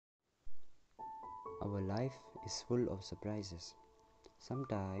Our life is full of surprises.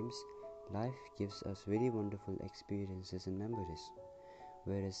 Sometimes life gives us very wonderful experiences and memories,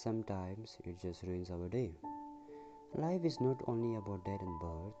 whereas sometimes it just ruins our day. Life is not only about death and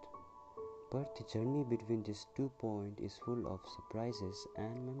birth, but the journey between these 2 points is full of surprises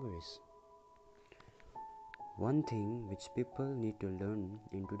and memories. One thing which people need to learn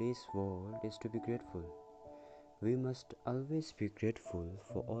in today's world is to be grateful. We must always be grateful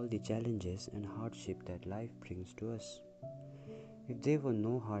for all the challenges and hardship that life brings to us. If there were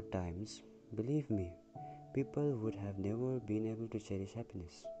no hard times, believe me, people would have never been able to cherish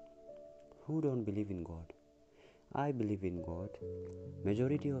happiness. Who don't believe in God? I believe in God.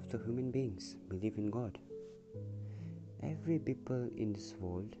 Majority of the human beings believe in God. Every people in this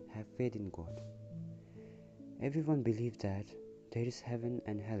world have faith in God. Everyone believes that there is heaven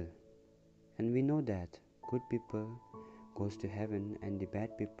and hell, and we know that good people goes to heaven and the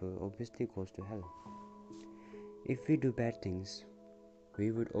bad people obviously goes to hell. If we do bad things,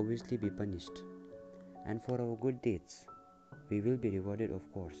 we would obviously be punished, and for our good deeds, we will be rewarded,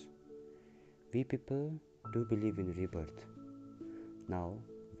 of course. We people do believe in rebirth. Now,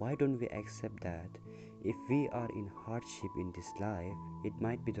 why don't we accept that if we are in hardship in this life, it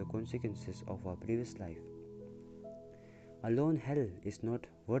might be the consequences of our previous life? Alone hell is not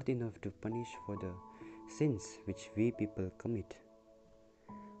worth enough to punish for the sins which we people commit.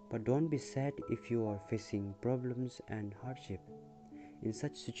 But don't be sad if you are facing problems and hardship. In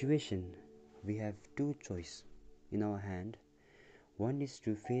such situation, we have two choices in our hand. One is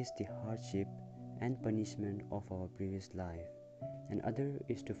to face the hardship and punishment of our previous life, and other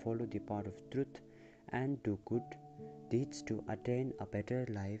is to follow the path of truth and do good deeds to attain a better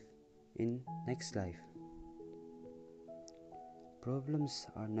life in next life. Problems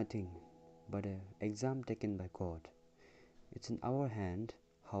are nothing but an exam taken by God. It's in our hand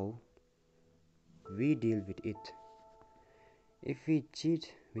how we deal with it. If we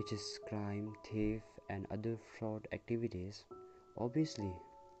cheat, which is crime, thief, and other fraud activities, obviously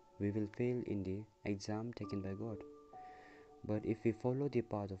we will fail in the exam taken by God. But if we follow the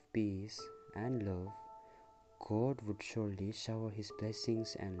path of peace and love, God would surely shower His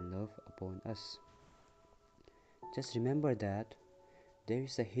blessings and love upon us. Just remember that there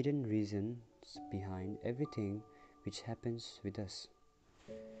is a hidden reason behind everything which happens with us.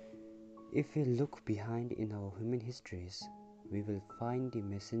 If we look behind in our human histories, we will find the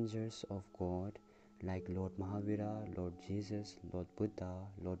messengers of God like Lord Mahavira, Lord Jesus, Lord Buddha,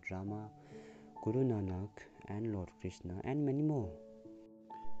 Lord Rama, Guru Nanak, and Lord Krishna, and many more.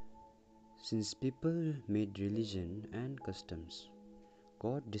 Since people made religion and customs,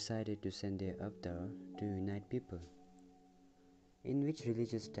 God decided to send their avatar to unite people. In which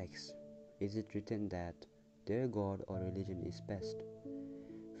religious text is it written that their God or religion is best?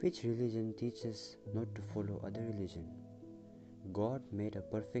 Which religion teaches not to follow other religion? God made a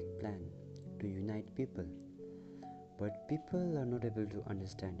perfect plan to unite people, but people are not able to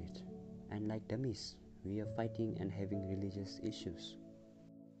understand it, and like dummies, we are fighting and having religious issues.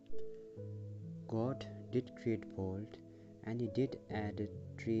 God did create world, and He did add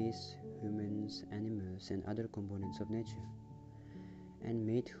trees, humans, animals, and other components of nature, and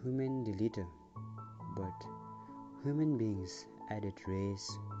made human the leader. But human beings added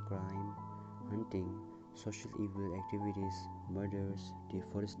race, crime, hunting, social evil activities, murders,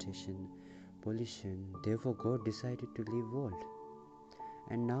 deforestation, pollution. Therefore God decided to leave world.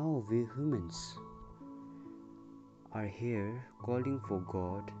 And now we humans are here calling for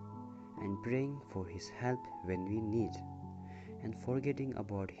God and praying for His help when we need, and forgetting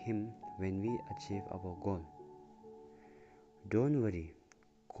about Him when we achieve our goal. Don't worry,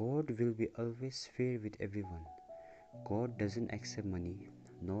 God will be always fair with everyone. God doesn't accept money,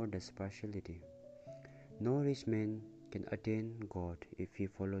 nor does partiality. No rich man can attain God if he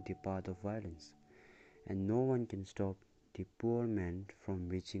follow the path of violence, and no one can stop the poor man from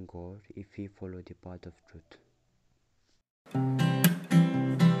reaching God if he follow the path of truth.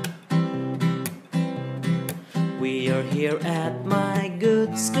 We are here at my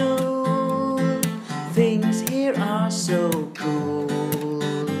good school. Things here are so cool.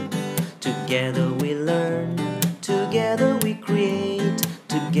 Together we learn, together we create,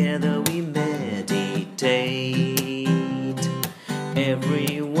 together we meditate.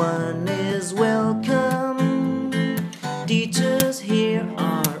 Everyone is welcome. Teachers here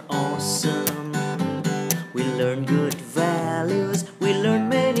are awesome. We learn good values, we learn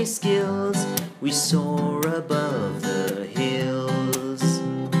many skills. We soar above the hills.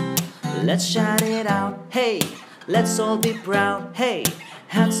 Let's shout it out, hey, let's all be proud, hey,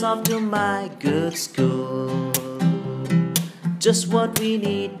 hats off to my good school. just what we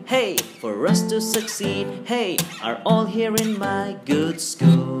need, hey, for us to succeed, hey, are all here in my good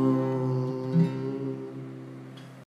school.